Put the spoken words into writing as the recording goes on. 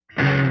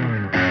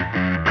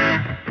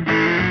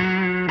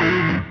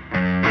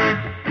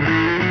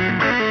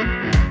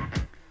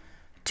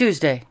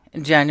Tuesday,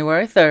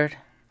 January 3rd.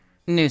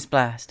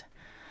 Newsblast.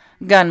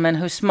 Gunman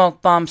who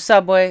smoke-bombed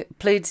subway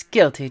pleads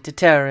guilty to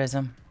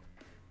terrorism.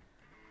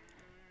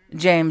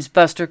 James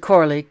Buster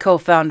Corley,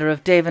 co-founder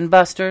of Dave &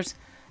 Buster's,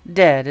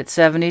 dead at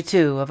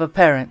 72 of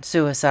apparent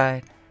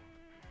suicide.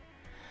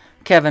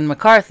 Kevin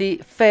McCarthy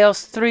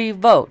fails 3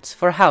 votes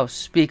for House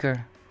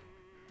Speaker.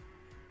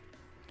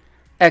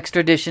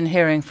 Extradition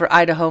hearing for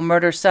Idaho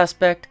murder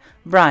suspect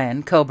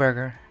Bryan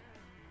Kohberger.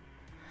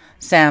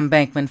 Sam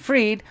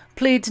Bankman-Fried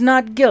pleads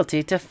not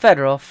guilty to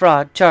federal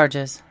fraud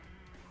charges.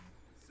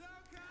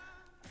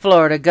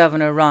 Florida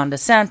Governor Ron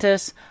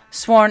DeSantis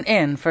sworn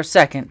in for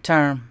second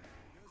term.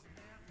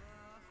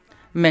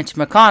 Mitch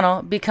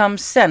McConnell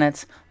becomes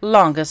Senate's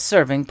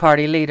longest-serving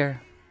party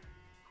leader.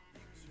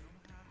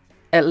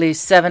 At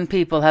least 7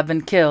 people have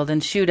been killed in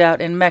shootout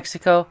in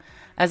Mexico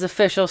as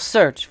officials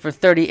search for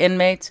 30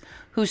 inmates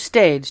who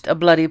staged a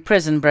bloody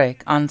prison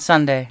break on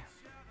Sunday.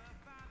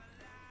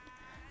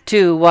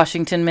 2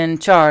 Washington men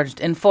charged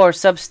in 4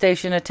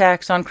 substation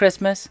attacks on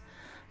Christmas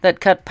that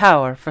cut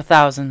power for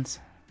thousands.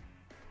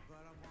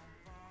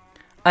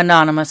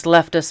 Anonymous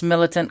leftist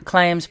militant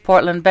claims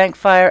Portland bank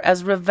fire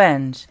as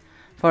revenge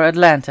for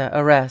Atlanta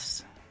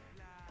arrests.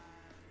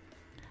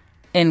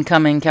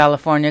 Incoming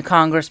California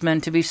congressman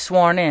to be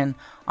sworn in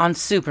on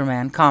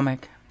Superman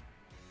comic.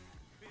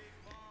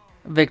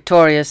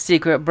 Victoria's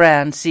Secret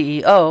brand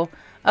CEO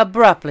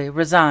abruptly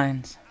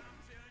resigns.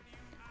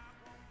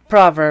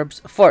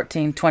 Proverbs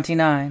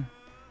 14:29.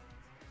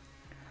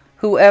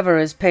 Whoever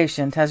is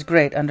patient has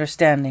great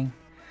understanding,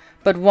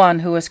 but one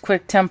who is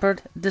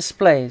quick-tempered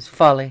displays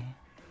folly.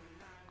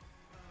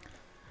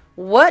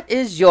 What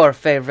is your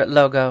favorite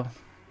logo?